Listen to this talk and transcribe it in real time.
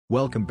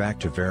Welcome back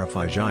to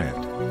Verify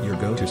Giant, your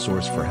go-to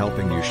source for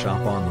helping you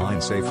shop online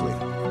safely.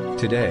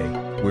 Today,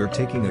 we're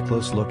taking a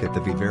close look at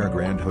the Vivera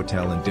Grand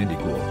Hotel in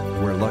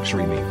Dindigul, where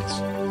luxury meets,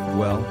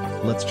 well,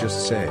 let's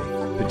just say,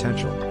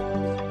 potential.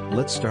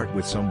 Let's start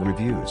with some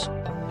reviews.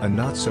 A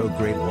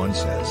not-so-great one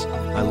says,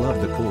 "I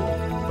love the pool,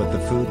 but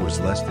the food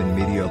was less than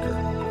mediocre.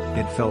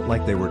 It felt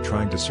like they were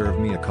trying to serve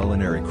me a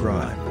culinary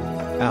crime.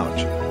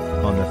 Ouch."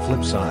 On the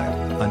flip side,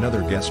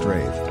 another guest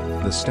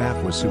raved, "The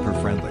staff was super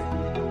friendly.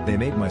 They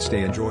made my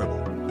stay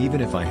enjoyable, even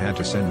if I had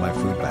to send my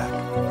food back."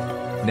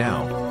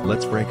 Now,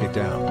 let's break it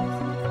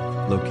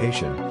down.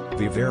 Location: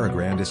 Vivera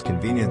Grand is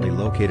conveniently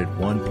located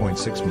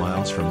 1.6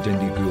 miles from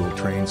Dindigul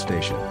train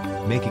station,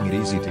 making it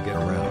easy to get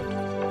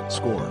around.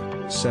 Score: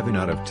 7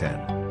 out of 10.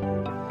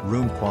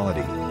 Room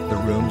quality: the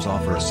rooms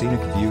offer a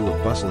scenic view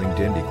of bustling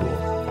Dindigul,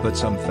 but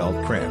some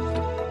felt cramped.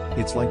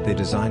 It's like they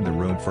designed the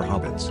room for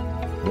hobbits.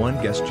 One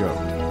guest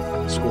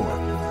joked. Score: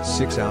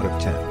 6 out of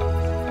 10.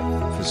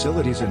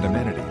 Facilities and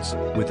amenities: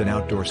 with an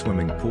outdoor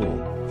swimming pool,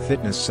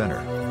 fitness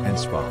center, and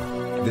spa,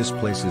 this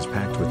place is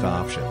packed with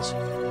options.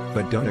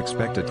 But don't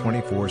expect a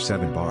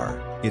 24/7 bar,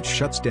 it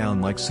shuts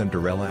down like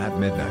Cinderella at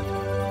midnight.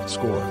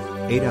 Score: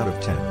 8 out of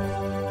 10.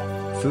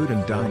 Food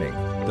and dining: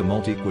 the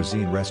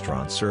multi-cuisine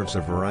restaurant serves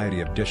a variety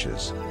of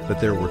dishes, but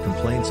there were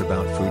complaints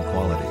about food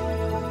quality.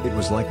 It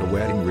was like a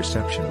wedding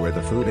reception where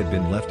the food had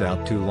been left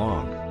out too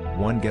long,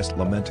 one guest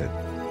lamented.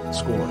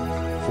 Score: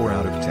 4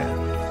 out of 10.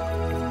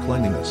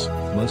 Cleanliness: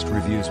 most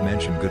reviews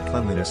mention good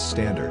cleanliness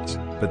standards,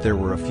 but there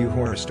were a few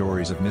horror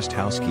stories of missed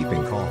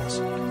housekeeping calls.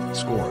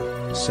 Score: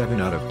 7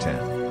 out of 10.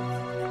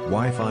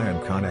 Wi-Fi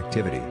and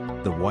connectivity: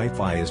 the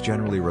Wi-Fi is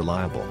generally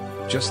reliable,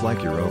 just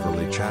like your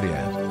overly chatty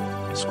aunt.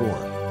 Score: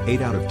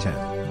 8 out of 10.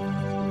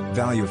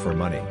 Value for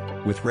money: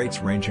 with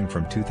rates ranging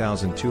from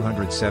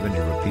 2,270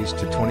 rupees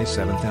to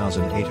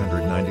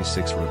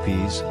 27,896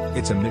 rupees,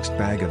 it's a mixed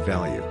bag of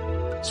value.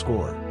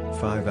 Score: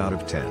 5 out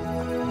of 10.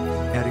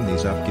 Adding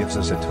these up gives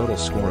us a total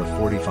score of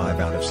 45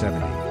 out of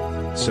 70.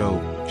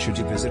 So, should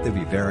you visit the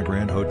Vivera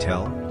Grand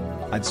Hotel?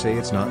 I'd say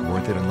it's not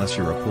worth it unless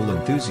you're a pool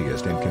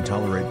enthusiast and can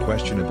tolerate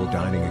questionable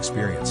dining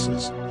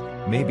experiences.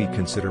 Maybe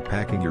consider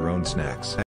packing your own snacks.